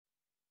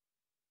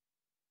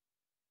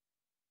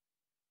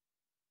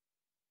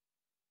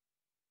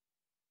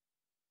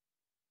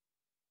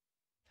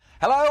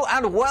Hello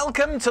and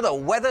welcome to the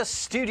Weather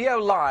Studio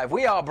Live.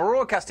 We are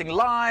broadcasting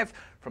live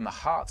from the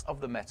heart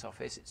of the Met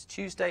Office. It's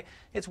Tuesday,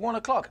 it's 1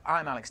 o'clock.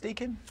 I'm Alex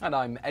Deakin. And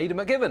I'm Aidan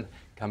McGibbon.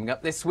 Coming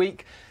up this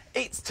week,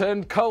 it's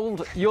turned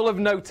cold. You'll have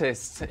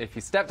noticed. If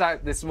you stepped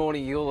out this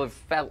morning, you'll have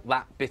felt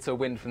that bitter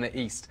wind from the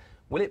east.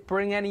 Will it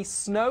bring any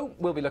snow?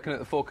 We'll be looking at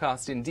the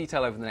forecast in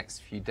detail over the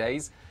next few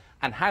days.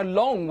 And how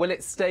long will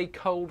it stay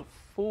cold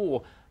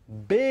for?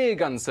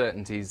 Big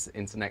uncertainties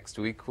into next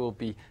week. We'll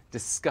be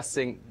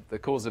discussing the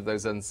cause of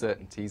those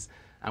uncertainties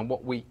and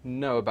what we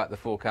know about the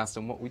forecast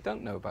and what we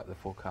don't know about the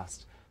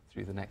forecast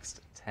through the next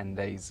 10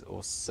 days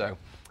or so.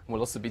 We'll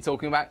also be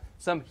talking about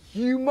some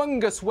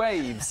humongous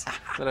waves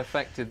that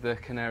affected the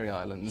Canary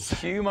Islands.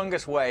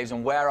 Humongous waves,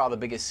 and where are the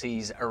biggest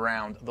seas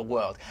around the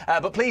world?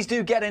 But please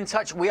do get in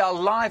touch. We are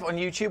live on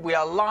YouTube. We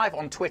are live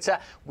on Twitter.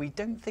 We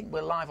don't think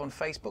we're live on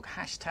Facebook.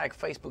 Hashtag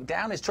Facebook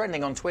Down is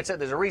trending on Twitter.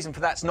 There's a reason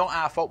for that. It's not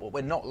our fault, but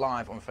we're not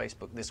live on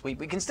Facebook this week.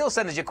 We can still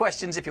send us your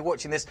questions if you're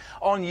watching this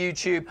on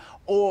YouTube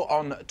or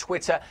on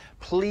Twitter.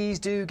 Please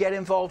do get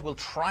involved. We'll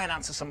try and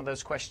answer some of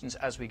those questions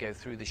as we go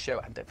through the show.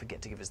 And don't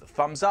forget to give us the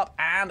thumbs up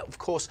and, of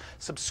course,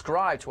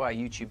 subscribe to our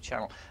YouTube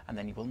channel, and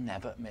then you will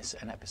never miss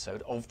an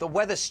episode of the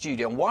Weather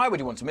Studio. And why would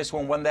you want to miss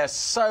one when they're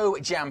so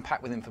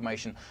jam-packed with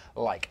information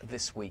like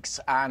this week's?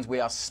 And we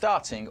are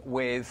starting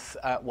with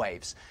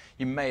waves.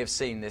 You may have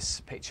seen this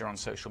picture on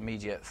social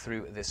media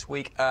through this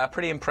week.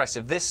 Pretty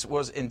impressive. This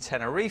was in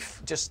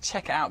Tenerife. Just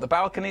check out the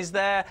balconies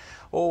there.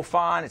 All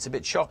fine. It's a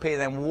bit choppy.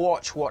 Then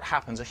watch what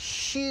happens. A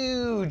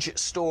huge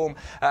storm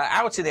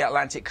out in the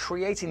Atlantic,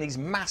 creating these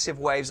massive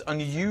waves,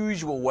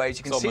 unusual waves.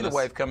 You can see the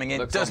wave coming in.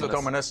 It does look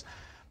ominous.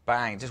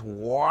 Bang, just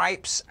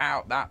wipes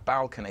out that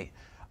balcony.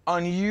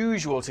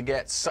 Unusual to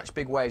get such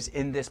big waves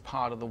in this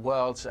part of the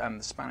world. The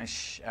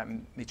Spanish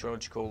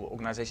meteorological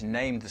organization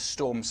named the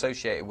storm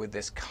associated with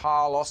this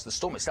Carlos. The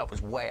storm itself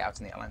was way out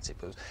in the Atlantic,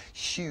 but it was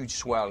huge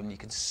swell, and you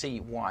can see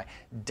why.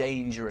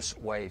 Dangerous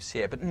waves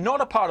here, but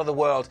not a part of the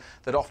world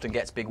that often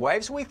gets big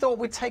waves. We thought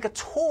we'd take a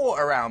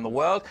tour around the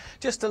world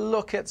just to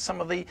look at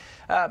some of the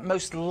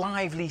most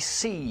lively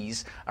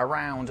seas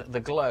around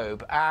the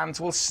globe. And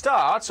we'll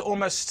start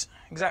almost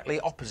exactly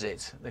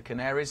opposite the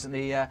Canaries in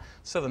the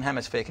southern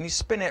hemisphere. Can you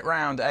spin it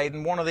round,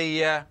 Aidan? One of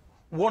the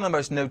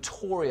most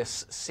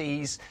notorious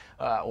seas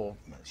or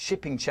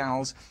shipping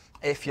channels,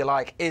 if you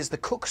like, is the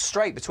Cook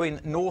Strait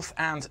between North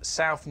and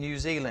South New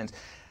Zealand.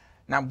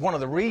 Now, one of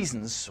the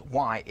reasons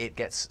why it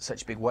gets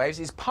such big waves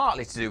is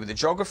partly to do with the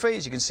geography.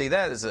 As you can see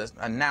there, there's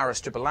a narrow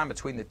strip of land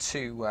between the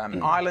two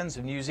islands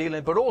of New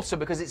Zealand, but also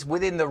because it's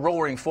within the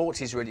roaring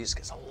 40s, really. It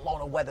gets a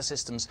lot of weather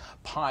systems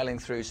piling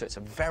through, so it's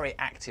a very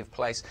active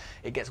place.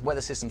 It gets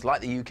weather systems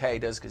like the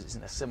UK does, because it's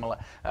in a similar,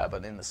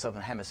 but in the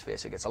southern hemisphere,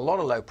 so it gets a lot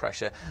of low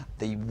pressure.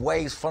 The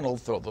waves funnel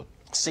through, the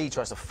sea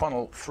tries to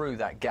funnel through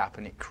that gap,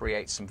 and it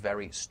creates some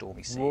very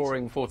stormy seas.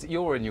 Roaring 40s.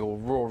 You're in your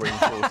roaring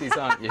 40s,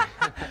 aren't you?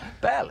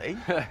 Barely.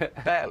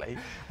 Barely.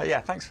 Yeah,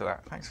 thanks for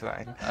that. Thanks for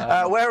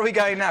that. Where are we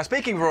going now?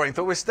 Speaking of roaring,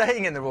 we're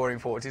staying in the roaring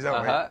 40s,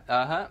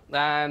 aren't we?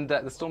 And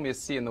the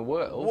stormiest sea in the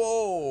world.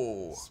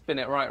 Whoa! Spin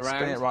it right round.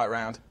 Spin it right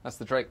round. That's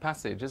the Drake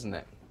Passage, isn't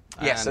it?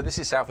 Yes, so this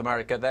is South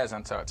America, there's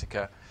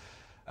Antarctica.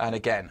 And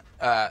again,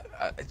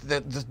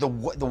 the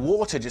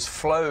water just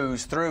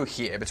flows through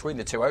here between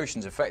the two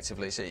oceans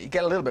effectively. So you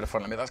get a little bit of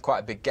fun. I mean, that's quite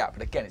a big gap.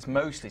 But again, it's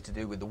mostly to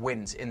do with the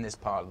winds in this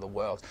part of the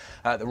world.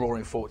 The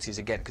roaring 40s,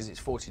 again, because it's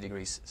 40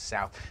 degrees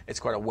south. It's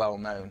quite a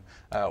well-known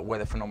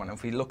weather phenomenon.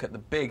 If we look at the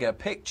bigger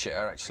picture,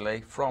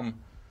 actually, from...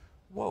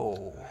 Whoa,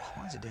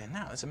 what is it doing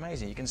now? That's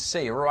amazing. You can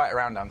see right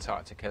around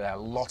Antarctica there, a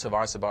lot of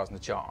isobars in the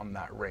chart on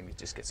that ring. It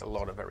just gets a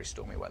lot of very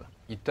stormy weather.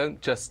 You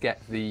don't just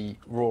get the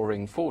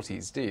roaring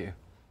 40s, do you?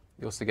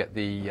 You also get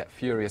the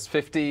furious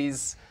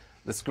 50s,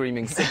 the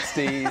screaming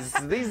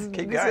 60s. These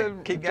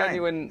are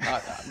genuine.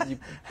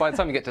 By the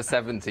time you get to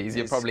 70s,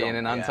 you're probably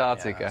in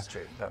Antarctica, that's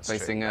true. That's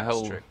facing true. a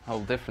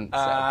whole different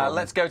set of problems.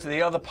 Let's go to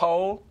the other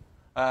pole.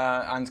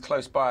 And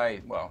close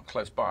by, well,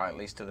 close by at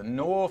least to the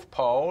North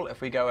Pole,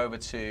 if we go over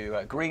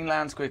to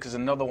Greenland, because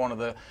another one of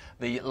the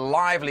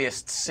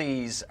liveliest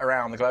seas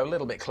around the globe, a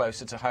little bit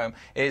closer to home,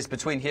 is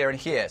between here and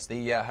here. So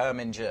the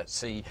Herminger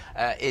Sea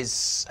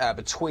is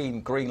between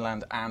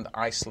Greenland and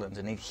Iceland.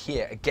 And in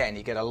here, again,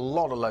 you get a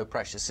lot of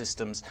low-pressure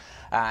systems.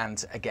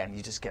 And again,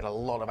 you just get a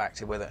lot of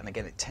active weather. And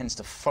again, it tends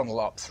to funnel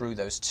up through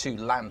those two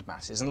land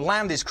masses. And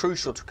land is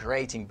crucial to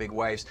creating big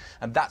waves.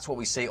 And that's what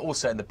we see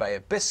also in the Bay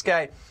of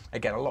Biscay.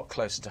 Again, a lot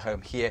closer to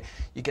home here.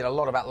 You get a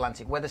lot of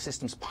Atlantic weather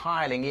systems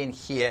piling in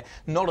here.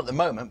 Not at the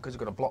moment, because we've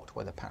got a blocked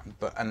weather pattern.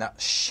 And that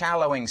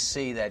shallowing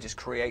sea there just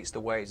creates the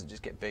waves that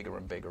just get bigger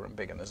and bigger and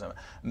bigger. And there's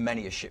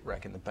many a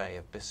shipwreck in the Bay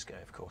of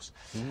Biscay, of course.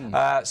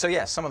 So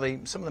yeah, some of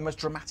the most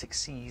dramatic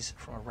seas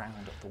from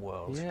around the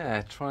world.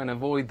 Yeah, try and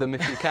avoid them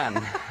if you can.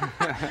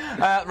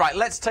 Right,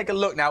 let's take a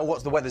look now at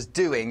what the weather's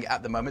doing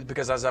at the moment,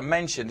 because as I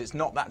mentioned, it's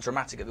not that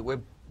dramatic.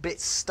 bit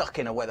stuck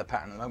in a weather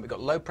pattern at the moment. We've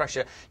got low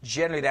pressure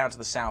generally down to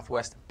the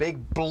southwest,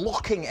 big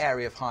blocking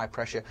area of high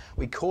pressure.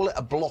 We call it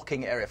a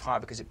blocking area of high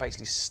because it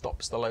basically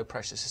stops the low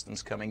pressure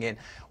systems coming in.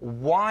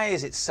 Why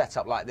is it set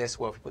up like this?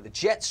 Well, if we put the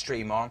jet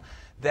stream on,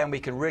 then we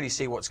can really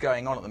see what's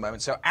going on at the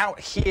moment. So out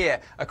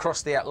here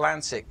across the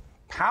Atlantic,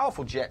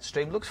 powerful jet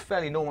stream, looks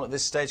fairly normal at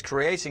this stage,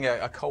 creating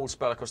a cold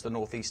spell across the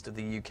northeast of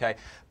the UK.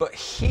 But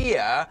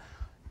here,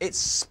 it's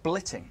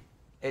splitting.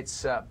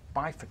 It's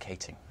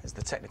bifurcating is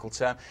the technical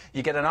term.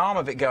 You get an arm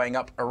of it going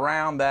up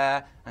around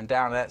there and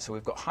down there. So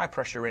we've got high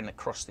pressure in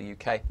across the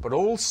UK, but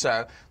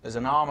also there's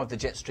an arm of the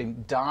jet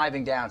stream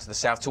diving down to the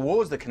south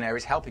towards the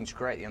Canaries, helping to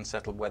create the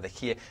unsettled weather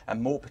here, and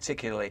more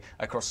particularly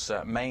across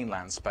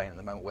mainland Spain at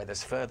the moment, where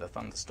there's further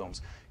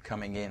thunderstorms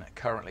coming in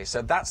currently.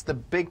 So that's the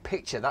big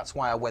picture. That's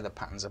why our weather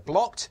patterns are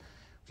blocked,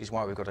 which is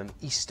why we've got an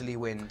easterly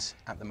wind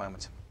at the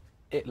moment.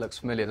 It looks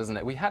familiar, doesn't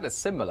it? We had a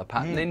similar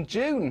pattern in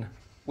June,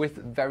 with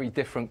very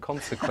different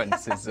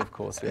consequences. Of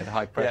course, we had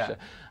high pressure,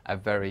 a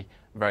very,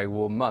 very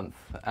warm month.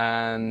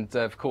 And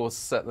of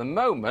course, at the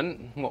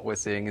moment, what we're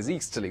seeing is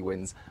easterly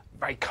winds,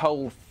 very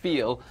cold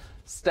feel,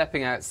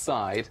 stepping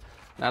outside.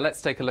 Now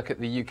let's take a look at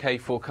the UK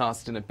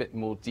forecast in a bit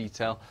more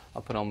detail.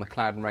 I'll put on the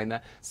cloud and rain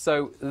there.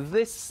 So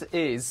this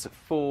is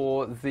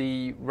for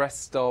the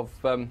rest of...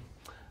 there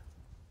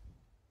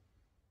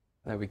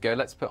we go.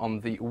 Let's put on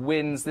the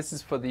winds. This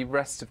is for the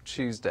rest of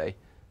Tuesday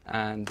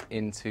and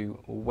into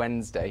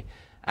Wednesday.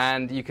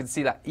 And you can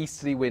see that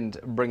easterly wind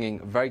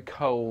bringing very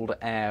cold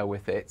air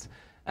with it.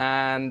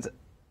 And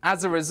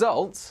as a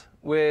result,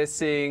 we're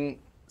seeing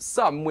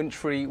some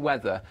wintry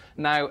weather.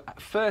 Now,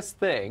 first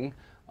thing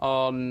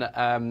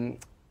on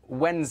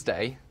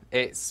Wednesday,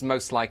 it's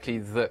most likely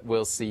that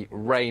we'll see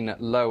rain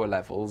at lower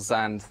levels,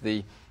 and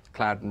the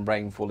cloud and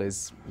rainfall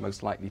is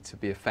most likely to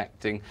be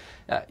affecting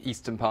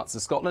eastern parts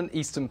of Scotland,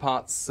 eastern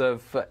parts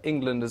of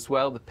England as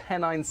well. The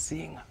Pennines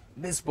seeing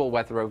miserable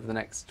weather over the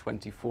next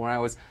 24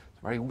 hours.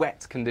 Very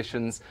wet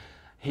conditions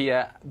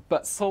here,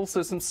 but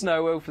also some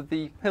snow over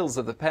the hills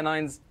of the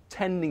Pennines,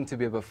 tending to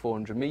be above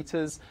 400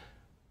 metres.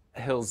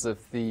 Hills of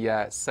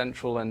the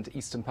central and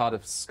eastern part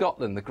of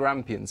Scotland, the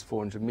Grampians,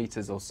 400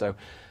 metres or so.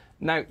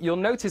 Now, you'll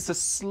notice a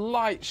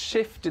slight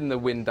shift in the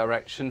wind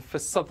direction for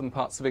southern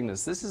parts of England.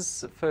 So this is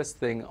the first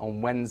thing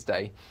on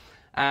Wednesday.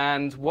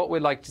 And what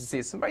we'd like to see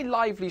is some very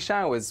lively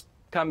showers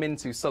come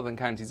into southern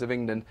counties of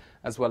England,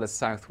 as well as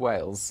South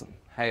Wales.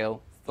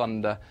 Hail,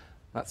 thunder,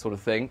 that sort of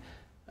thing.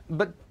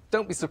 But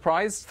don't be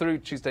surprised through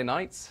Tuesday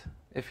night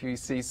if you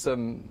see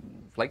some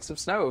flakes of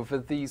snow over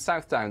the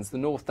South Downs, the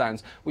North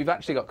Downs. We've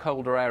actually got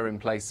colder air in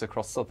place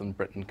across southern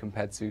Britain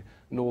compared to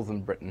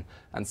northern Britain,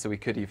 and so we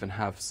could even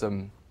have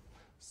some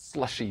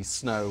slushy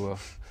snow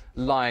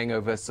lying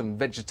over some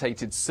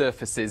vegetated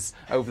surfaces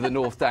over the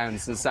North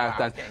Downs and South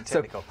Downs.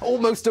 So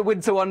almost a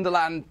winter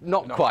wonderland,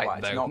 not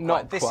quite though.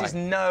 Not quite. This is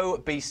no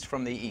beast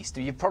from the east.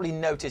 You've probably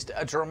noticed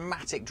a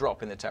dramatic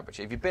drop in the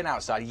temperature. If you've been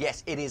outside,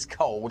 yes, it is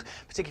cold,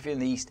 particularly if you're in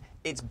the east.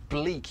 It's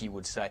bleak, you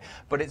would say,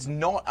 but it's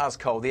not as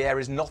cold. The air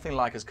is nothing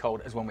like as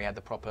cold as when we had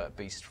the proper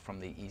beast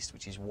from the east,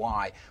 which is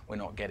why we're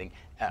not getting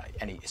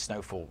any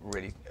snowfall,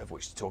 really, of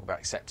which to talk about,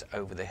 except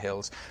over the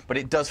hills. But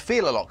it does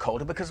feel a lot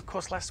colder because, of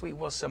course, last week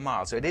was so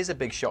mild, so it is a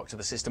big shock to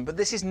the system. But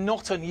this is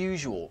not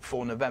unusual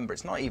for November.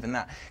 It's not even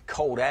that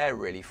cold air,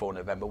 really, for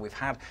November. We've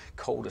had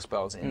colder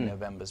spells in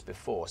Novembers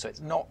before, so it's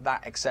not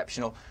that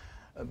exceptional.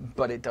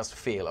 But it does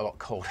feel a lot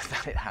colder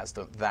than it has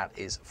done. That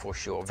is for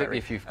sure. Particularly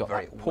if you've got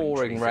that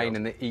pouring rain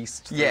in the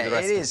east. Yeah,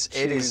 it is.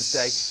 It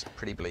is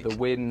pretty bleak. The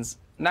winds.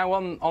 Now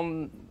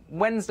on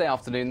Wednesday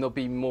afternoon there'll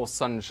be more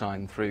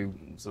sunshine through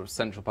sort of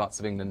central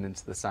parts of England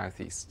into the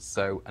southeast.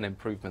 So an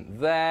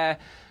improvement there.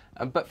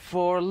 But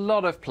for a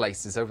lot of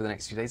places over the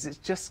next few days, it's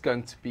just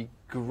going to be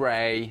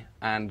grey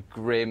and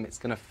grim. It's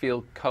going to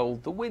feel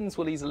cold. The winds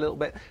will ease a little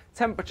bit.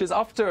 Temperatures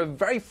after a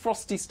very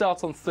frosty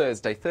start on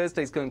Thursday.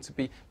 Thursday's going to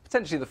be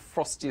potentially the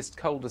frostiest,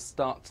 coldest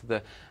start to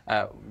the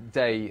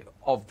day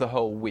of the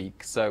whole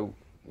week. So,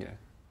 you know,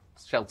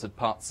 sheltered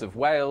parts of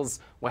Wales,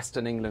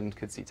 Western England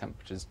could see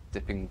temperatures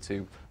dipping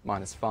to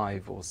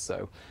 -5 or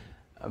so.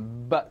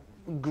 But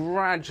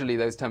gradually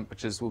those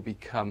temperatures will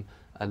become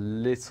a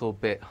little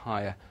bit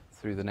higher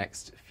through the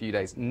next few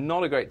days.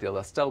 Not a great deal.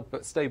 They'll still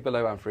stay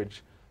below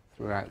average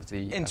throughout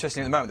the...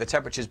 Interesting at the moment, the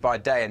temperatures by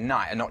day and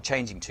night are not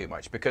changing too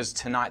much because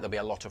tonight there'll be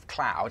a lot of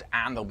cloud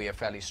and there'll be a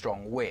fairly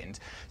strong wind,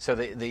 so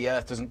the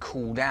Earth doesn't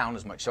cool down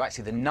as much. So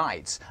actually the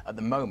nights at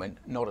the moment,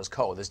 not as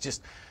cold. There's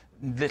just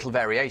little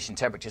variation,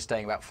 temperature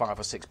staying about 5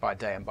 or 6 by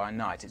day and by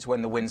night. It's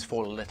when the winds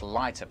fall a little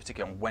lighter,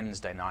 particularly on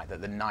Wednesday night,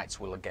 that the nights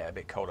will get a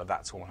bit colder.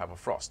 That's when we'll have a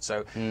frost.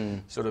 So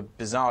sort of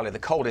bizarrely, the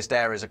coldest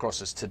air is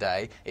across us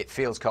today. It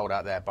feels cold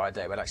out there by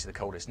day, but actually the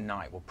coldest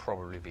night will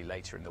probably be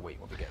later in the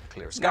week when we get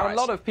clearer skies. Now, a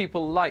lot of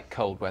people like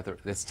cold weather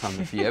at this time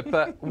of year,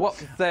 but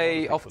what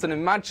they often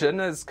imagine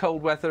as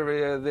cold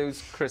weather are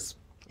those crisp,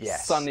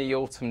 sunny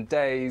autumn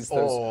days,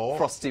 those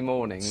frosty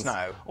mornings.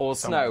 Or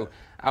snow.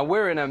 And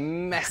we're in a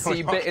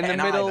messy bit in the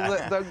middle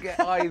that don't get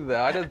either.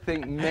 I don't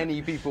think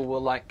many people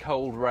will like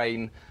cold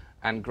rain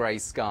and grey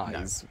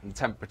skies. No.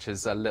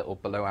 Temperatures a little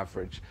below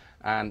average,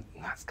 and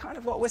that's kind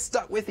of what we're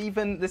stuck with.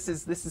 Even this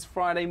is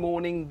Friday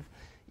morning,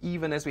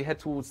 even as we head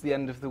towards the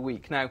end of the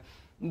week. Now,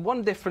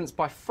 one difference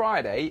by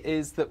Friday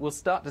is that we'll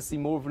start to see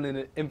more of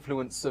an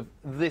influence of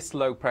this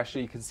low pressure.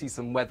 You can see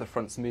some weather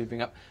fronts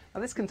moving up. Now,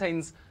 this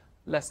contains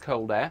less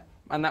cold air,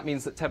 and that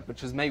means that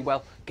temperatures may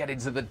well get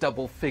into the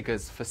double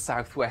figures for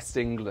southwest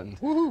England.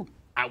 Woohoo!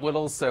 And we'll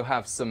also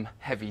have some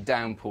heavy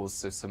downpours,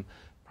 so some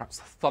perhaps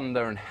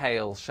thunder and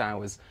hail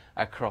showers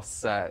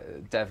across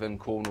Devon,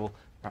 Cornwall,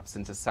 perhaps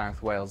into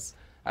South Wales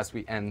as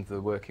we end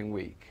the working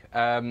week.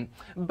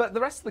 But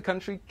the rest of the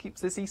country keeps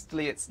this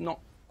easterly. It's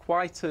not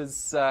quite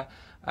as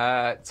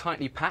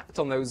tightly packed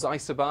on those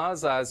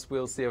isobars as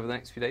we'll see over the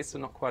next few days, so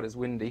not quite as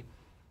windy.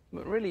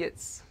 But really,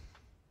 it's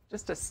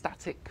just a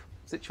static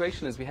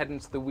situation as we head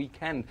into the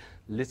weekend.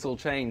 Little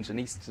change, an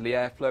easterly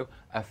airflow,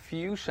 a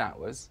few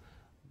showers,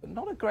 but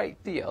not a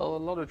great deal. A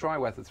lot of dry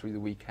weather through the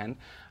weekend,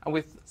 and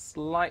with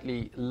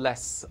slightly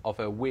less of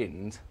a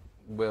wind,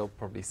 we'll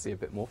probably see a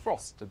bit more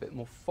frost, a bit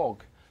more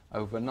fog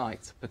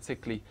overnight,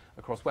 particularly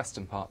across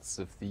western parts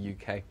of the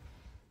UK.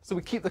 So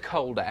we keep the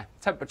cold air.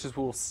 Temperatures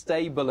will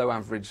stay below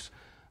average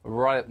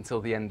right up until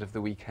the end of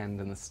the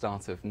weekend and the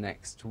start of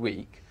next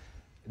week.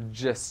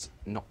 Just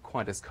not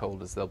quite as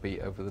cold as they'll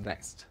be over the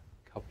next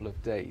couple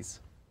of days.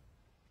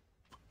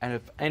 And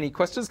if any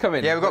questions come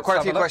in? Yeah, we've got quite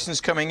a few questions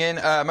coming in,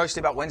 mostly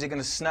about when's it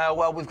going to snow.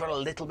 Well, we've got a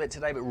little bit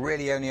today, but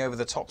really only over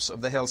the tops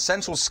of the hills.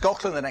 Central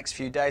Scotland the next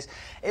few days.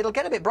 It'll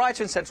get a bit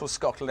brighter in central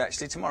Scotland,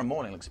 actually. Tomorrow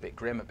morning looks a bit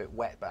grim, a bit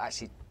wet, but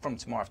actually from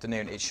tomorrow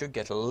afternoon it should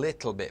get a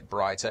little bit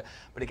brighter.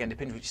 But again,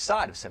 depending which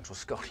side of central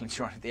Scotland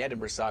you're on. At the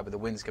Edinburgh side, with the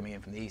winds coming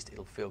in from the east,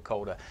 it'll feel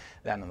colder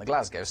than on the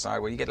Glasgow side,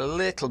 where you get a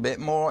little bit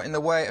more in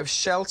the way of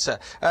shelter.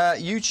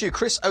 YouTube,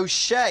 Chris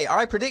O'Shea.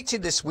 I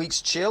predicted this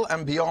week's chill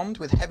and beyond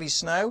with heavy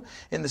snow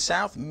in the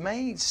south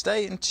may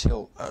stay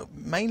until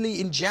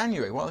mainly in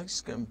January. Well,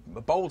 it's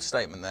a bold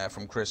statement there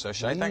from Chris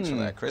O'Shea. Thanks for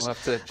that, Chris. We'll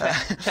have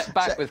to check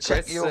back with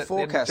Chris check your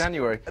forecast. In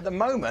January. At the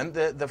moment,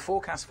 the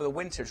forecast for the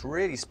winter is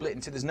really split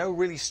into. There's no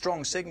really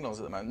strong signals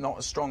at the moment, not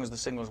as strong as the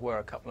signals were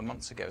a couple of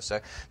months ago. So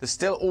there's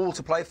still all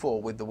to play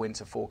for with the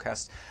winter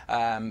forecast.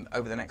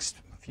 Over the next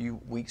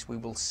few weeks we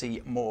will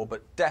see more,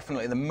 but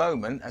definitely at the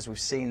moment, as we've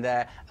seen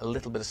there, a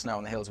little bit of snow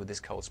on the hills with this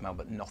cold smell,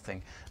 but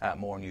nothing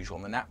more unusual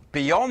than that.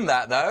 Beyond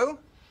that, though,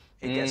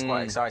 it gets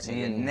quite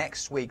exciting. And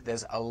next week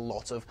there's a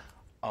lot of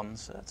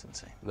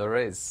uncertainty. There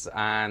is,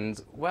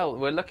 and well,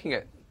 we're looking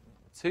at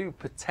two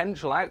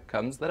potential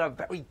outcomes that are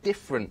very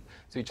different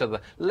to each other.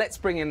 Let's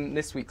bring in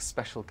this week's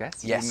special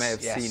guest. Yes, you may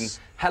have yes.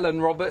 seen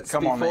Helen Roberts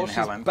Come before. on in, She's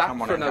Helen. back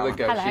Come on for in, another Helen.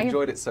 go. Hello. She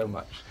enjoyed it so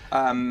much.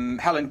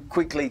 Helen,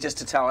 quickly, just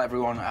to tell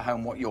everyone at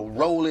home what your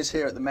role is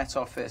here at the Met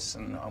Office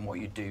and what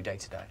you do day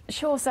to day.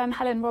 Sure, so I'm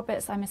Helen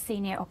Roberts. I'm a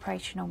senior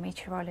operational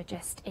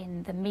meteorologist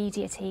in the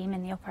media team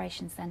in the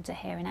operations centre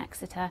here in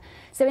Exeter.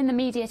 So in the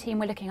media team,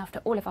 we're looking after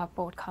all of our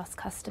broadcast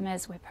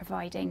customers. We're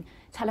providing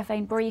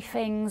telephone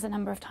briefings a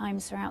number of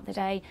times throughout the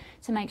day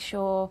to make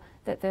sure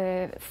that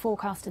the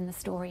forecast and the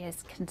story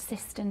is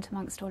consistent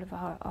amongst all of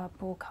our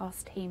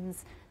broadcast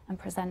teams and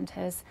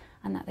presenters,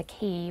 and that the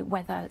key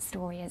weather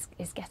story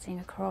is getting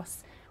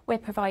across. We're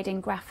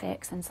providing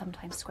graphics and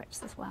sometimes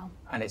scripts as well.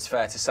 And it's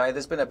fair to say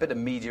there's been a bit of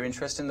media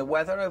interest in the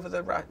weather over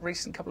the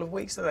recent couple of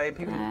weeks, today.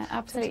 People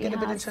absolutely get a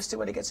bit interested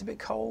when it gets a bit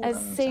cold. As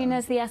soon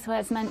as the S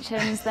word's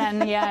mentioned,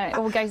 then yeah, it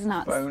all goes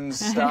nuts. Phone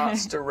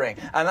starts to ring.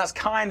 And that's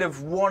kind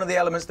of one of the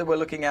elements that we're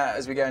looking at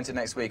as we go into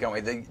next week,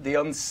 aren't we? The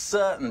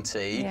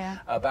uncertainty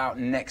about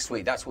next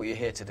week. That's what you're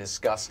here to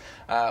discuss.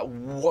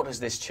 What is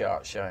this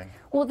chart showing?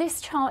 Well,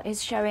 this chart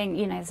is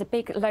showing, there's a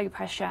big low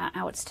pressure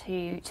out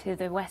to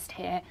the west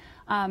here.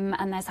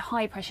 And there's a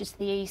high pressure to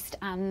the east,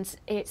 and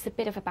it's a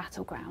bit of a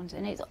battleground.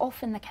 And it's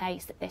often the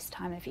case at this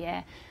time of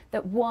year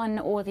that one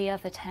or the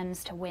other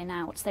tends to win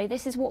out. So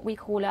this is what we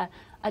call a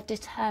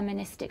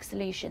deterministic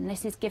solution.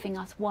 This is giving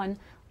us one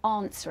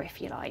answer,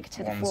 if you like,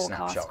 to the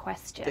forecast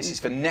question. This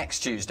is for next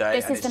Tuesday.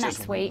 This is for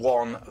next week.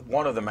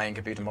 One of the main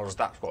computer models.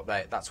 That's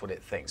what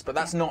it thinks. But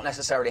that's not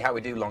necessarily how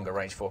we do longer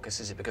range forecasts,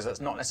 is it? Because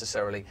that's not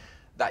necessarily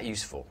that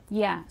useful.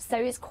 Yeah, so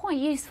it's quite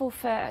useful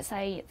for,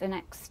 say, the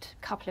next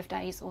couple of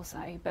days or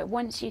so. But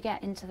once you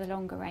get into the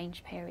longer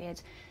range period,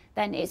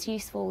 then it's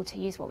useful to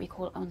use what we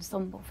call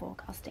ensemble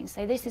forecasting.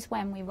 So this is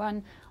when we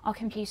run our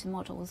computer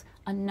models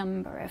a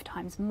number of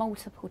times,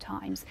 multiple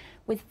times,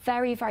 with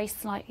very, very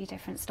slightly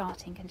different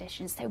starting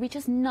conditions. So we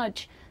just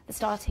nudge the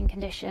starting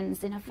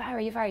conditions in a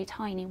very, very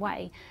tiny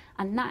way,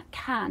 and that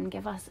can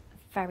give us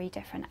very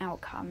different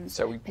outcomes,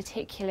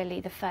 particularly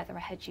the further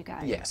ahead you go.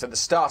 Yeah, so at the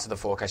start of the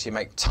forecast you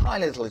make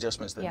tiny little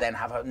adjustments that then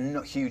have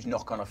a huge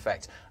knock-on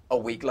effect a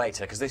week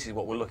later, because this is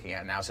what we're looking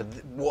at now. So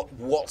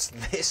what's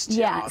this chart?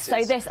 Yeah,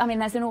 so this, I mean,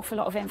 there's an awful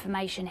lot of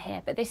information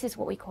here, but this is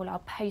what we call our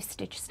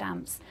postage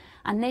stamps.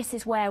 And this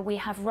is where we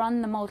have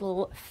run the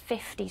model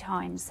 50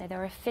 times. So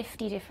there are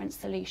 50 different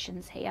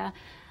solutions here,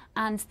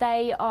 and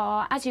they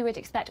are, as you would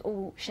expect,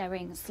 all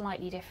showing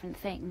slightly different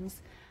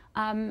things.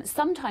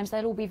 Sometimes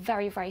they'll all be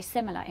very, very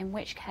similar, in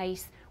which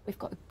case we've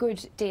got a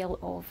good deal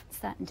of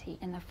certainty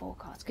in the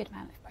forecast, good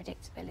amount of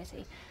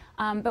predictability.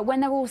 But when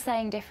they're all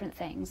saying different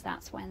things,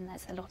 that's when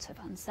there's a lot of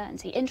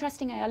uncertainty.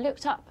 Interestingly, I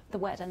looked up the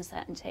word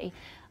uncertainty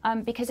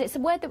because it's a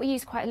word that we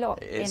use quite a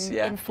lot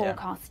in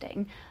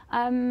forecasting.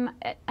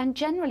 And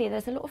generally,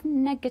 there's a lot of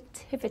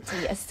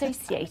negativity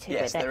associated with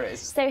it. Yes, there is.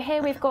 So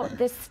here we've got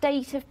the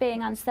state of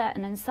being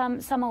uncertain, and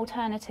some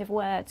alternative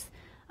words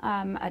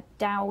are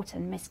doubt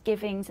and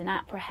misgivings and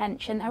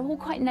apprehension. They're all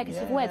quite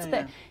negative words,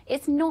 but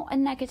it's not a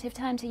negative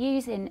term to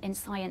use in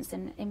science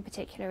and in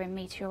particular in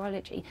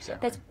meteorology.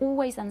 Exactly. There's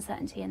always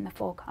uncertainty in the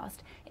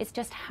forecast. It's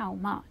just how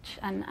much,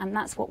 and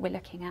that's what we're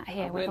looking at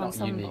here with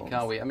ensembles. We're not unique,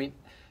 are we? I mean,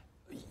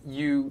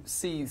 you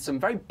see some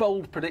very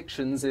bold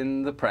predictions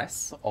in the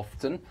press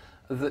often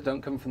that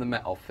don't come from the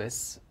Met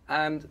Office.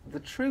 And the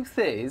truth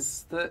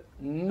is that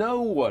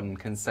no one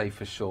can say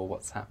for sure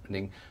what's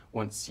happening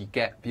once you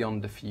get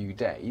beyond a few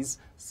days.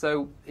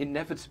 So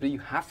inevitably you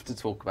have to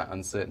talk about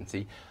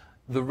uncertainty,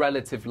 the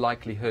relative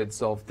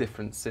likelihoods of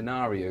different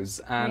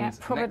scenarios, and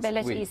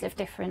probabilities of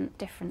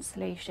different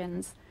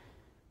solutions.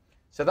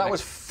 So that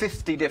was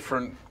 50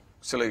 different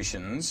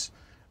solutions.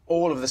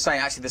 All of the same,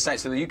 actually the same.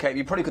 So the UK,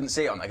 you probably couldn't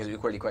see it on there because it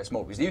was really quite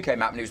small. Because the UK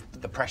map knew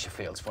the pressure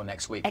fields for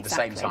next week at the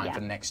same time for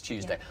next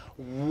Tuesday.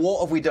 What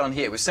have we done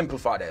here? We've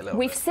simplified it a little bit.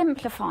 We've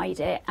simplified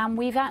it, and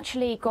we've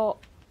actually got,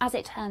 as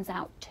it turns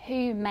out,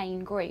 two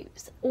main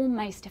groups,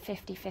 almost a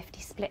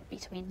 50-50 split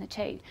between the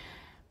two.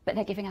 But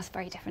they're giving us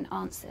very different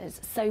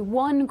answers. So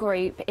one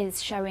group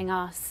is showing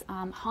us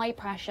high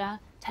pressure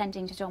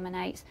tending to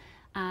dominate,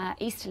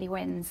 easterly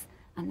winds,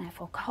 and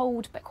therefore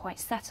cold but quite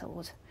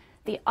settled.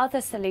 The other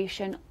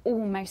solution,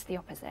 almost the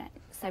opposite.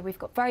 So we've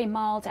got very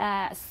mild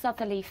air, a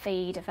southerly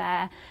feed of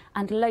air,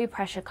 and low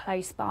pressure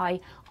close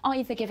by,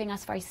 either giving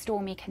us very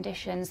stormy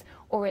conditions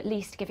or at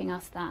least giving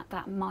us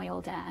that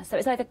mild air. So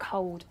it's either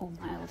cold or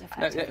mild,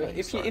 effectively.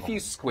 If you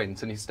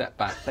squint and you step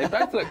back, they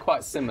both look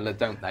quite similar,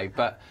 don't they?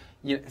 But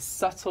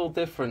subtle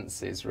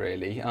differences,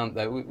 really, aren't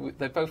they?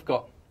 They've both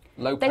got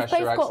low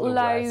pressure out to the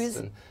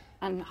west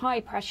and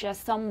high pressure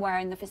somewhere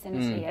in the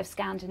vicinity of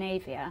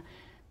Scandinavia.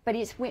 But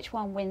it's which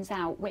one wins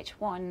out, which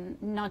one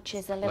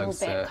nudges a little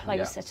bit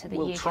closer to the UK.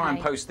 We'll try and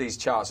post these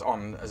charts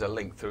on as a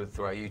link through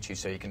our YouTube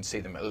so you can see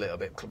them a little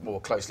bit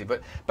more closely.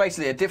 But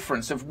basically a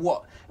difference of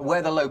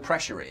where the low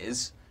pressure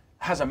is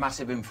has a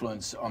massive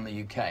influence on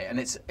the UK.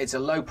 And it's a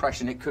low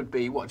pressure, and it could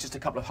be, just a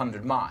couple of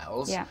 100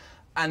 miles. Yeah.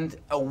 And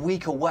a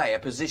week away, a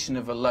position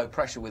of a low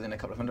pressure within a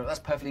couple of 100, that's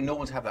perfectly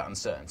normal to have that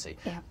uncertainty.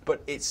 Yeah.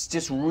 But it's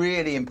just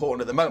really important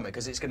at the moment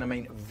because it's going to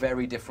mean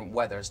very different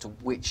weather as to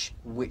which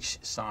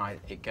side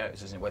it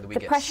goes, isn't it? Whether we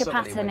get the pressure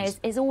southerly pattern winds.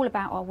 is all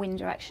about our wind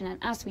direction, and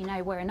as we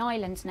know, we're an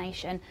island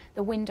nation.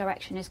 The wind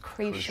direction is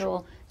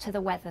crucial to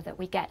the weather that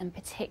we get, and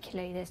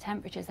particularly the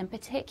temperatures, and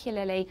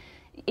particularly,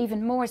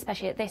 even more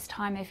especially at this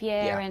time of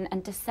year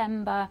and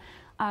December,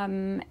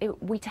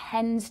 we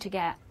tend to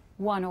get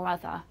one or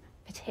other,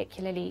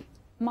 particularly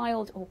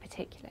mild or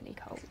particularly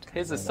cold.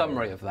 Here's a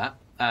summary of that.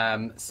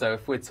 So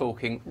if we're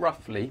talking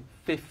roughly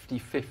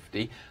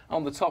 50-50,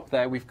 on the top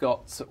there we've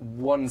got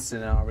one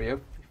scenario,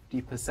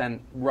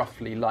 50%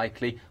 roughly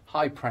likely,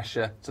 high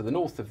pressure to the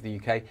north of the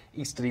UK,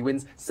 easterly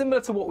winds,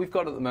 similar to what we've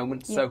got at the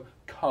moment, so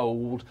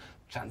cold,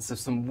 chance of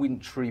some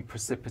wintry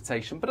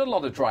precipitation, but a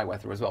lot of dry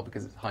weather as well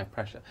because it's high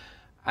pressure.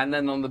 And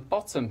then on the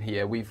bottom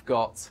here we've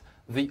got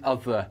the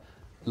other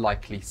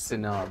likely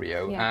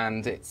scenario,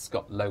 and it's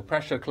got low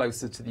pressure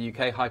closer to the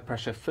UK, high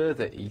pressure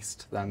further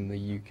east than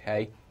the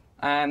UK,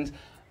 and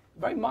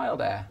very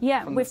mild air.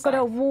 Yeah, we've got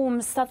a warm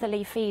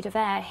southerly feed of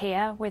air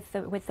here with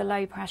the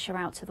low pressure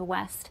out to the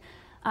west.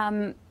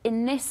 In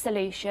this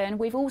solution,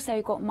 we've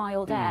also got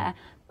mild air,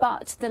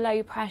 but the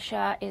low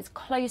pressure is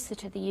closer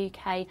to the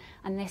UK,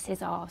 and this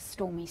is our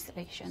stormy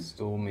solution.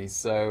 Stormy,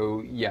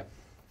 so yeah,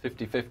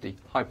 50-50,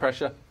 high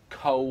pressure,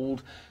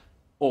 cold,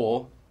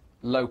 or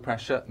low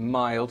pressure,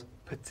 mild,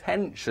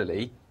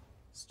 potentially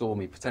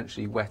stormy,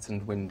 potentially wet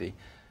and windy.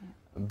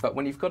 But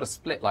when you've got a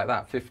split like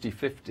that,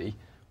 50-50,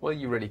 well,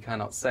 you really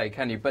cannot say,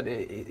 can you? But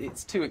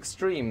it's two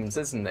extremes,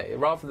 isn't it?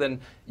 Rather than,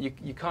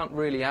 you can't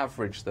really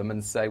average them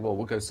and say, well,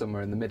 we'll go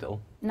somewhere in the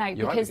middle. No,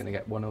 you're either going to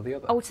get one or the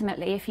other.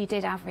 Ultimately, if you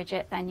did average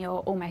it, then you're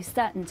almost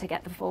certain to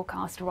get the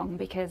forecast wrong,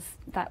 because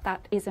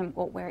that isn't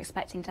what we're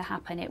expecting to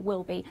happen. It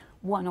will be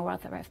one or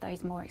other of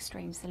those more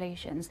extreme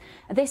solutions.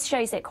 This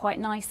shows it quite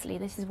nicely.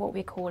 This is what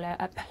we call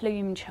a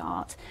plume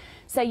chart.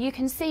 So you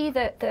can see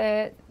that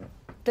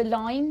the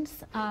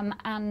lines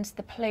and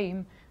the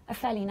plume are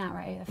fairly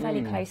narrow, they're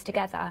fairly close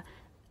together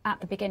at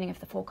the beginning of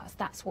the forecast.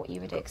 That's what you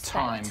would expect.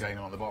 Time going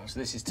on at the bottom. So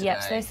this is today.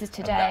 Yes, this is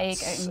today,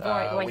 going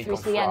right the way through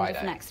to the end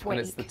of next week.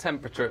 And it's the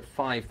temperature at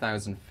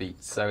 5,000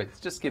 feet, so it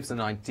just gives an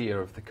idea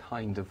of the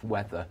kind of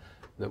weather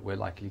that we're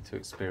likely to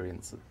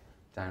experience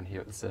down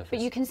here at the surface. But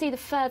you can see the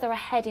further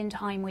ahead in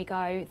time we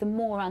go, the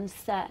more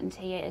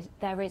uncertainty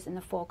there is in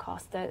the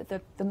forecast,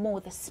 the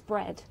more the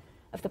spread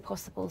of the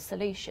possible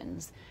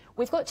solutions.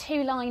 We've got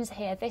two lines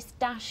here. This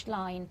dashed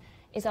line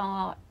is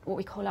what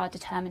we call our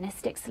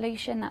deterministic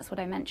solution. That's what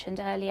I mentioned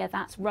earlier.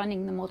 That's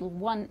running the model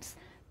once.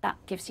 That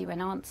gives you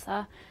an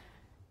answer.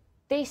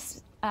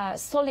 This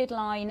Solid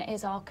line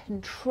is our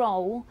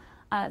control.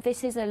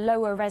 This is a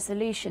lower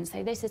resolution,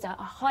 so this is a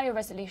higher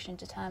resolution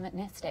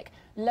deterministic,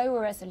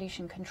 lower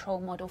resolution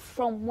control model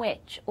from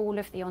which all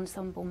of the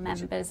ensemble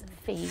members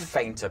feed.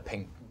 Fainter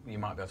pink. You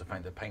might be able to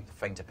paint the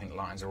fainter pink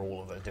lines are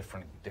all of the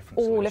different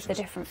all solutions, of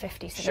the different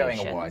 50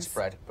 solutions. Showing a wide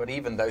spread, but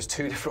even those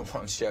two different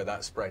ones show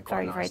that spread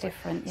quite nicely. Very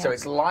different, yeah. So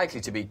it's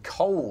likely to be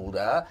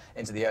colder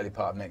into the early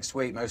part of next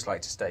week, most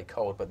likely to stay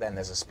cold, but then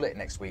there's a split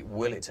next week.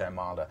 Will it turn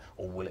milder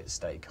or will it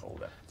stay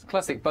colder? It's a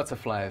classic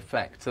butterfly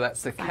effect. So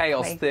that's the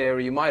chaos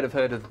theory. You might have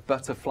heard of the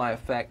butterfly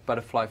effect.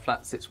 Butterfly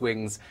flaps its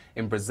wings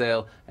in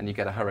Brazil and you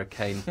get a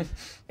hurricane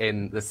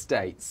in the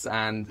States.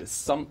 And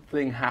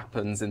something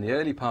happens in the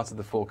early part of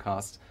the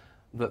forecast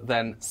that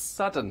then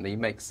suddenly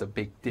makes a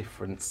big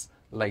difference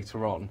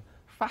later on.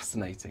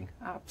 Fascinating,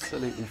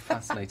 absolutely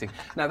fascinating.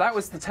 Now, that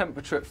was the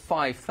temperature at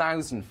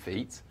 5,000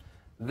 feet.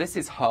 This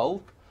is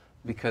Hull,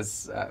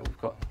 because we've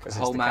got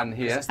Hull man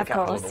here. Of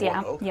course,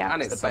 yeah.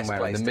 And it's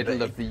somewhere in the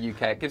middle of the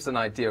UK. It gives an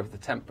idea of the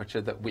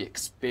temperature that we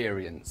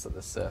experience at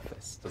the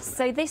surface, doesn't it?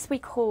 So this we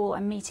call a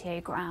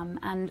meteogram,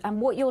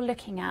 and what you're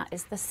looking at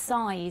is the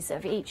size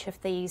of each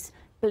of these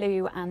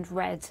blue and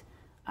red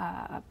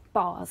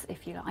bars,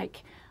 if you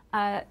like.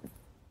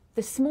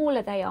 The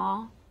smaller they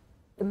are,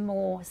 the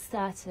more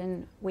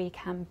certain we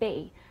can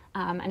be,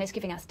 and it's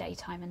giving us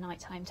daytime and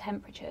nighttime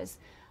temperatures.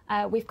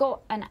 We've got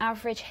an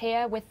average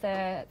here with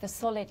the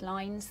solid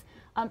lines,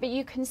 but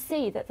you can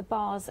see that the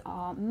bars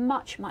are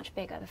much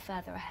bigger the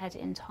further ahead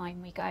in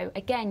time we go.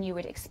 Again, you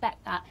would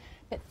expect that,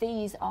 but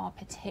these are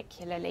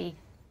particularly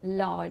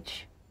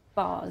large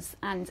bars,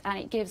 and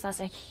it gives us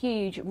a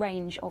huge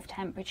range of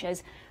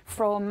temperatures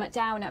from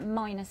down at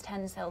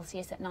 -10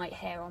 Celsius at night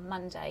here on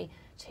Monday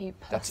to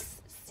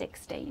plus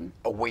 16.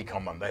 A week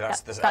on Monday.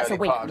 That's the that's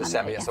early part of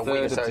December. Yes, a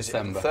week. 3rd of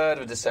December.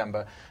 3rd of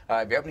December.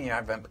 Be opening your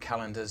advent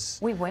calendars.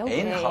 We will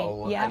in be,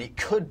 Hull, yeah. and it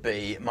could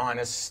be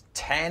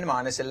 -10,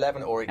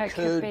 -11, or it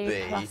could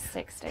be plus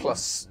 16.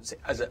 plus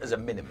as a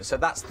minimum. So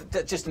that's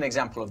just an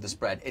example of the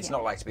spread. It's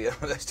not like to be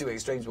those two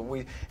extremes,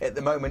 but at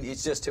the moment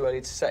it's just too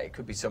early to say. It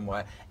could be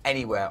somewhere,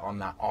 anywhere on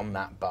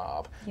that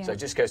barb. Yeah. So it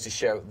just goes to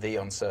show the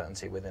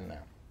uncertainty within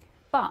there.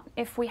 But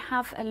if we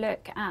have a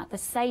look at the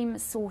same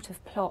sort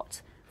of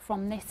plot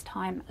from this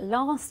time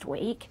last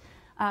week,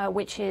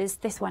 which is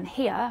this one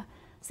here.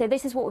 So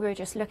this is what we were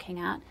just looking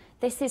at.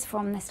 This is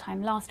from this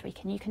time last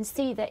week, and you can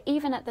see that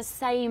even at the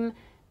same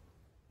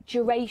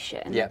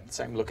duration, yeah,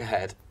 same look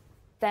ahead,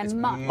 they're it's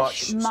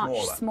much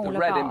smaller the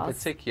red bars. in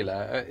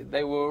particular,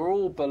 they were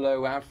all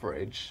below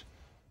average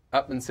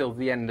up until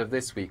the end of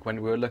this week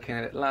when we were looking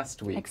at it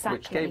last week,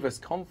 which gave us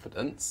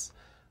confidence.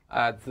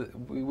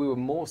 We were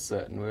more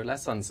certain, we were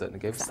less uncertain.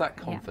 It gave us that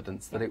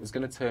confidence that it was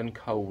going to turn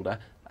colder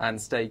and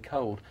stay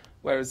cold.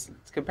 Whereas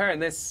comparing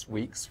this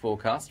week's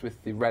forecast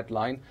with the red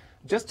line,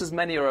 just as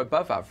many are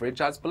above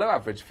average as below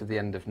average for the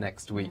end of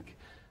next week.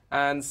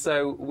 And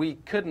so we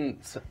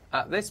couldn't,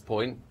 at this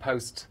point,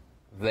 post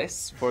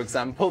this, for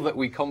example, that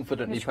we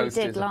confidently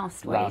posted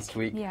last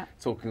week,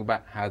 talking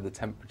about how the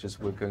temperatures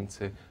were going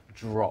to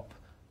drop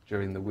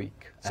during the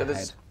week So ahead.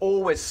 there's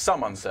always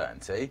some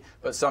uncertainty,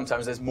 but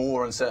sometimes there's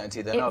more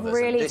uncertainty than others.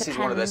 Really, and this is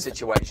one of those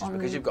situations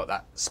because you've got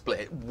that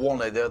split,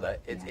 one or the other.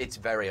 It's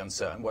very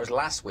uncertain. Whereas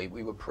last week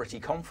we were pretty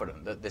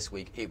confident that this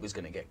week it was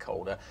going to get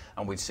colder,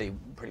 and we'd see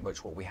pretty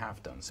much what we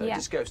have done. So it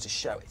just goes to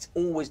show it's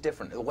always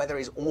different. The weather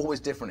is always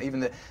different. Even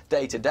the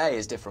day-to-day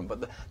is different.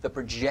 But the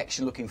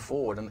projection looking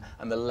forward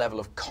and the level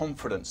of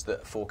confidence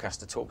that a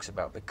forecaster talks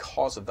about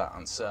because of that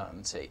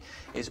uncertainty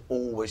is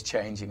always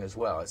changing as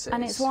well.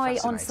 It's why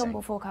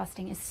ensemble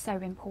forecasting is so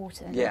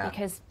important,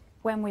 because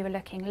when we were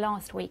looking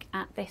last week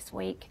at this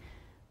week,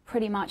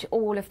 pretty much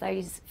all of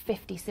those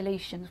 50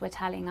 solutions were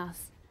telling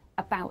us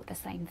about the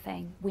same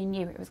thing. We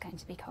knew it was going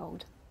to be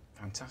cold.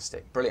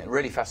 Fantastic. Brilliant.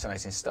 Really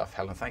fascinating stuff,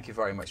 Helen. Thank you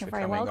very much for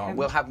coming welcome. on.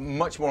 We'll have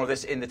much more of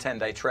this in the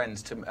 10-day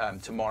trends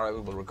tomorrow.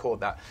 We'll record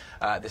that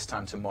this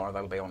time tomorrow.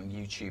 That'll be on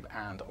YouTube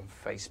and on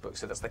Facebook.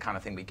 So that's the kind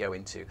of thing we go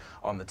into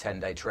on the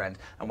 10-day trend.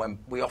 And when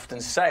we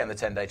often say on the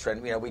 10-day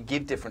trend, we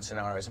give different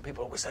scenarios, and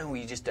people always say, oh,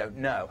 you just don't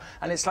know.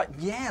 And it's like,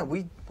 yeah,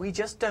 we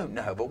just don't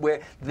know. But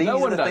these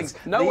are the things.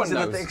 No one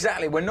knows.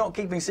 Exactly. We're not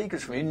keeping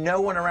secrets from you.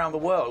 No one around the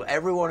world,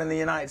 everyone in the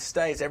United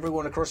States,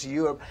 everyone across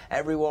Europe,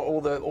 everyone,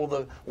 all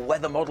the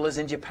weather modelers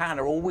in Japan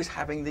are always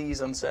having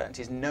these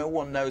uncertainties. No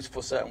one knows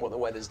for certain what the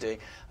weather's doing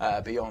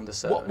beyond a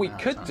certain What we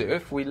could do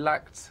if we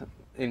lacked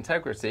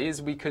integrity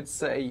is we could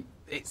say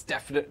it's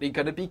definitely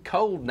going to be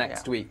cold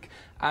next week,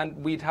 and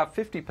we'd have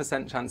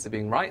 50% chance of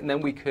being right, and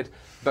then we could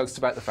boast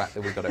about the fact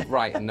that we got it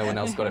right and no one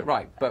else got it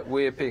right. But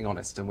we're being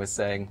honest and we're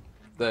saying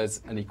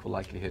there's an equal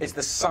likelihood. It's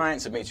the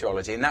science of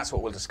meteorology, and that's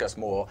what we'll discuss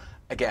more,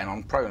 again,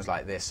 on programs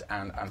like this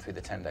and through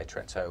the 10-day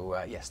trend.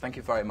 So, yes, thank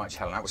you very much,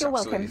 Helen. That was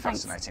absolutely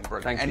fascinating.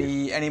 Brilliant. Thank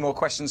you. Any more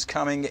questions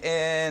coming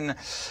in?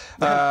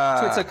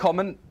 Twitter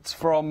comment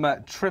from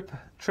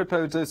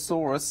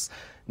Tripodosaurus.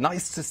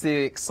 Nice to see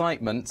the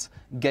excitement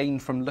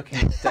gained from looking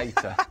at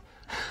data.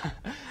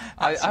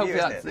 I hope you,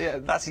 that's, yeah,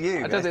 that's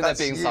you. I don't think they're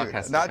being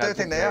sarcastic. No, I don't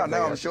think they are.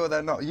 No, I'm sure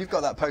they're not. You've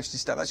got that postage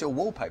stamp. That's your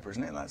wallpaper,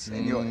 isn't it? That's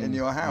in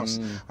your house,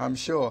 I'm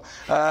sure.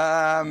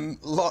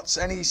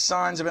 Any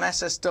signs of an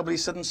SSW,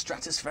 sudden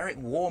stratospheric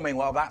warming?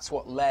 Well, that's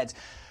what led.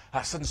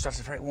 Sudden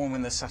stratospheric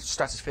warming, the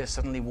stratosphere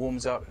suddenly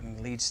warms up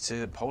and leads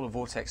to polar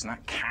vortex, and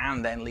that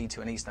can then lead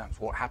to an east. That's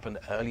what happened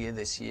earlier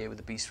this year with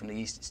the beast from the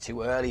east. It's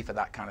too early for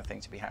that kind of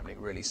thing to be happening,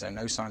 really, so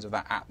no signs of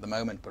that at the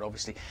moment, but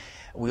obviously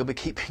we'll be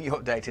keeping you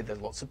updated. There's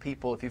lots of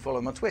people, if you follow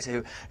them on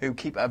Twitter, who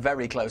keep a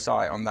very close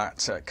eye on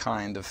that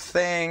kind of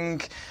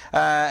thing.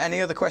 Any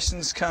other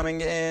questions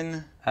coming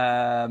in?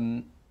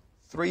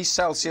 3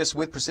 Celsius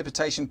with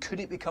precipitation,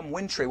 could it become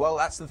wintry? Well,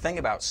 that's the thing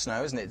about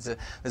snow, isn't it?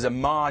 There's a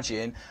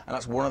margin, and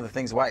that's one of the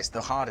things why it's the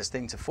hardest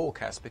thing to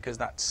forecast, because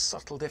that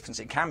subtle difference,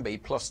 it can be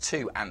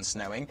 +2 and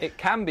snowing. It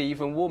can be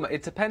even warmer.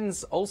 It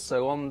depends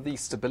also on the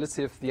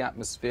stability of the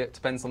atmosphere. It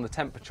depends on the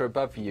temperature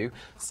above you.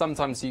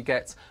 Sometimes you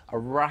get a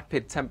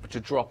rapid temperature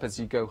drop as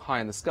you go high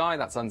in the sky.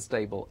 That's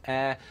unstable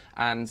air,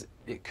 and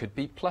it could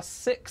be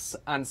 +6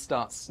 and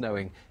start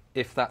snowing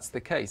if that's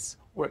the case.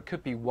 Or it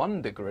could be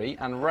 1 degree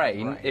and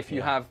rain if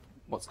you have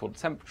what's called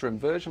temperature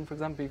inversion, for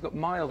example. You've got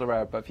milder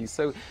air above you.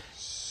 So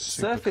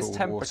surface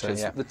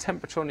temperatures, the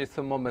temperature on your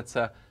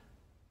thermometer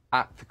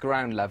at the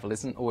ground level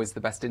isn't always the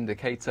best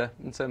indicator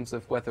in terms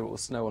of whether it will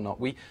snow or not.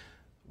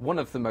 One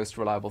of the most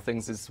reliable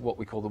things is what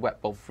we call the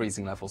wet bulb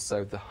freezing level,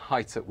 so the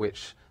height at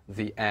which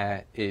the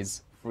air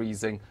is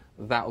freezing.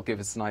 That will give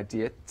us an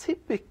idea.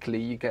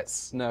 Typically, you get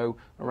snow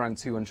around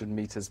 200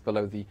 metres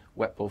below the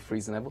wet bulb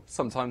freezing level.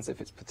 Sometimes,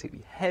 if it's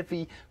particularly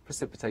heavy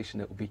precipitation,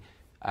 it will be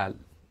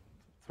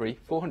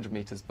 400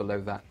 metres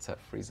below that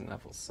freezing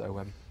level.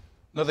 So,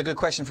 another good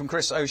question from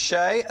Chris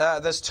O'Shea.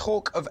 There's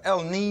talk of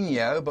El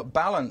Nino, but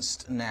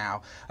balanced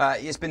now.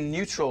 It's been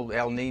neutral,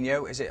 El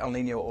Nino. Is it El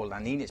Nino or La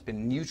Nina? It's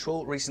been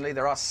neutral recently.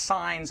 There are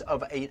signs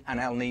of an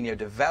El Nino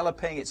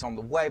developing. It's on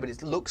the way, but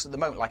it looks at the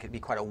moment like it'd be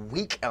quite a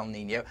weak El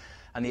Nino.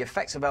 And the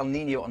effects of El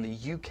Nino on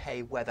the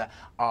UK weather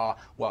are,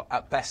 well,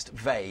 at best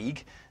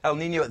vague. El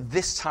Nino at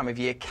this time of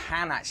year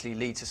can actually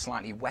lead to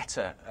slightly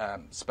wetter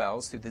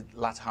spells through the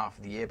latter half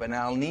of the year, but an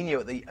El Nino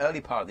at the early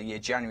part of the year,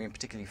 January and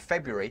particularly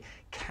February,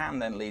 can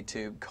then lead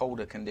to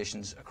colder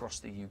conditions across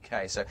the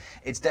UK. So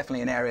it's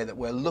definitely an area that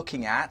we're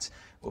looking at.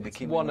 We'll be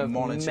keeping one of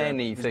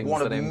many things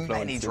one of that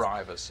influences. many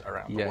drivers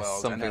around the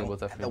world. Something will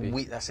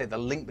definitely be. I say the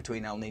link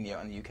between El Nino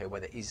and the UK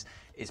weather is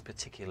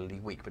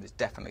particularly weak, but it's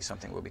definitely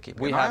something we'll be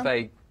keeping an eye on. We have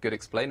a good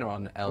explainer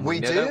on El Nino. We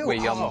do? Don't we?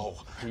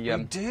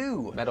 We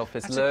do. Met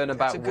Office That's Learn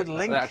About... That's a good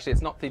link. Actually,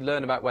 it's not the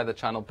Learn About Weather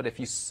channel, but if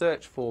you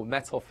search for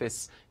Met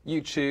Office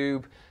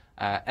YouTube,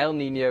 El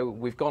Nino,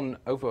 we've gone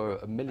over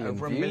a million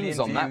views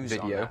on that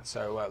video.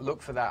 So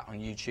look for that on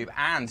YouTube,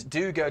 and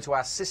do go to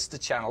our sister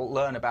channel,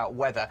 Learn About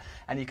Weather,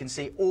 and you can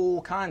see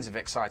all kinds of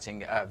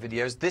exciting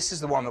videos. This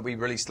is the one that we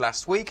released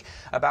last week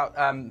about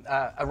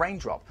a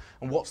raindrop,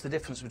 and what's the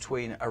difference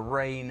between a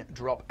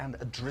raindrop and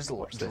a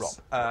drizzle drop.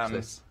 Watch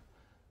this.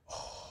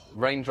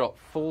 Raindrop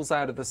falls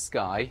out of the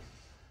sky,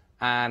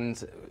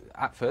 and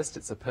at first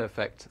it's a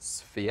perfect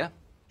sphere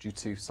due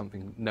to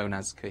something known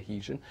as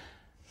cohesion.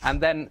 And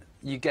then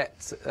you get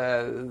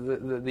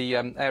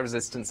the air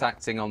resistance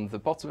acting on the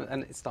bottom,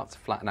 and it starts to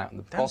flatten out on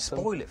the bottom. Don't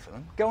spoil it for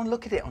them. Go and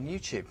look at it on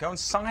YouTube. Go and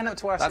sign up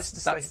to our sister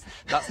station.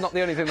 That's not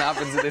the only thing that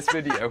happens in this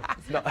video.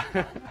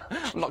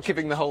 I'm not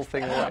giving the whole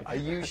thing away. Are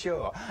you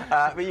sure?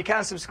 But you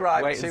can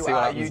subscribe to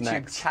our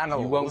YouTube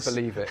channel. You won't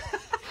believe it.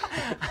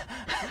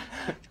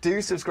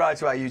 Do subscribe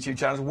to our YouTube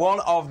channels.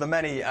 One of the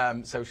many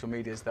social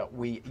medias that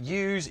we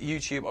use.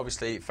 YouTube,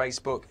 obviously,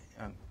 Facebook,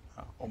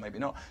 or maybe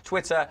not,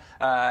 Twitter,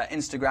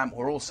 Instagram.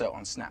 We're also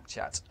on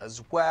Snapchat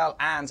as well.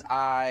 And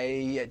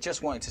I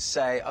just wanted to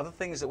say other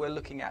things that we're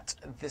looking at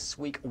this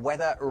week.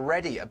 Weather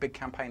Ready, a big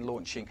campaign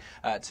launching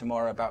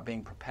tomorrow about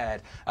being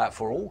prepared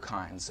for all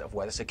kinds of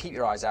weather. So keep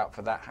your eyes out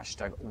for that,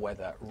 hashtag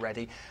Weather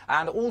Ready.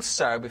 And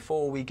also,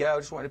 before we go, I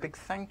just wanted a big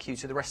thank you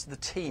to the rest of the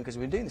team, because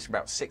we've been doing this for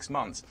about 6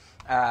 months.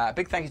 A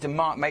big thank you to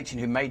Mark Machin,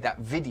 who made that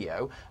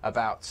video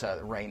about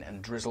rain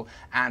and drizzle.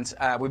 And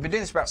we've been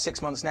doing this for about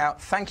 6 months now.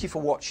 Thank you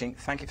for watching.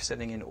 Thank you for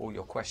sending in all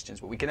your questions.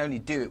 But we can only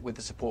do it with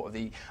the support of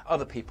the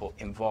other people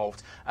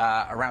involved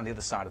around the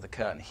other side of the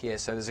curtain here.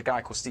 So there's a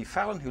guy called Steve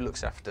Fallon who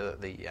looks after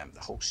the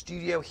whole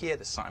studio here.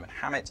 There's Simon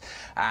Hammett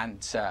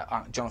and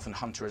Jonathan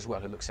Hunter as well,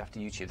 who looks after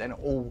YouTube. They're not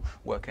all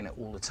working it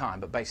all the time,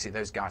 but basically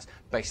those guys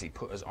basically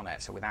put us on air.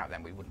 So without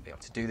them, we wouldn't be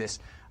able to do this.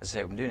 As I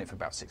say, we've been doing it for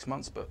about 6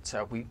 months, but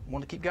we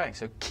want to keep going.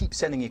 So keep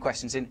sending your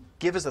questions in.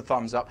 Give us a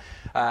thumbs up.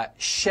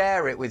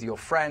 Share it with your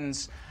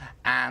friends.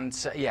 And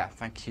yeah,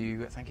 thank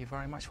you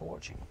very much for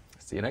watching.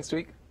 See you next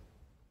week.